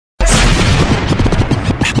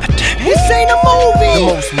ain't a movie.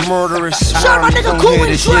 The most murderous. Shout out my nigga Cool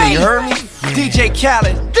and Dre. You heard me? DJ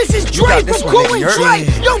Khaled. This is Dre from Cool and Dre.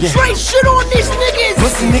 Yo, Dre, shit on these niggas.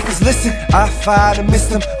 Listen, niggas, listen. I fired and missed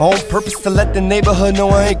them on purpose to let the neighborhood know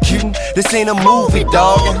I ain't cute. This ain't a movie,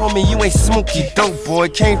 dog. And homie, you ain't smoky dope, boy.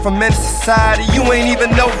 Came from men's society, you ain't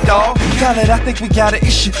even know, dog. Khaled, I think we got an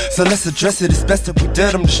issue, so let's address it. It's best if we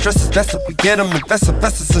did them. The stress is best if we get them.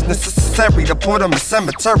 Investors is necessary to put them in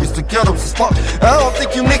cemeteries to get them some spot. I don't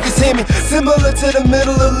think you niggas hear me. Similar to the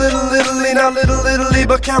middle of Little Italy, not Little Italy,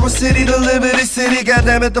 but Carol City, the Liberty City.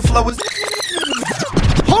 Goddamn it, the flow is.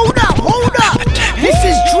 Hold up. This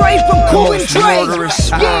is Dre from Cool and Dre.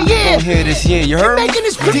 Yeah. Don't hear this, you heard me? Making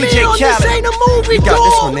this premiere on This Ain't a Movie, you got dog.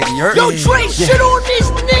 this one, nigga, you heard me? Yo, Dre, shit on these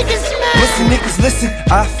niggas, man. Listen, niggas, listen.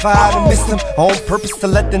 I fired and missed them on purpose to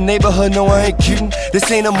let the neighborhood know I ain't cute.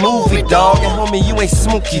 This ain't a movie, dog. And homie, you ain't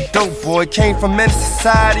smoky dope, boy. Came from men's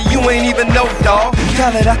society, you ain't even know, dog.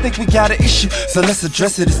 Khaled, I think we got an issue, so let's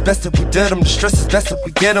address it. It's best if we did them. The stress is best if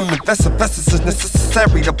we get them. Investors is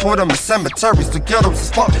necessary to put them in cemeteries to get them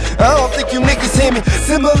some spot. I don't think you niggas hear me.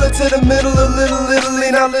 Similar to the middle of Little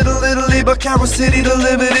Italy, not Little Italy, but Carol City, the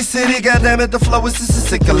Liberty City. Goddamn it, the flow is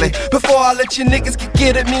sickly. Before I let you niggas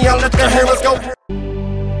get at me, I'll let the hammers go.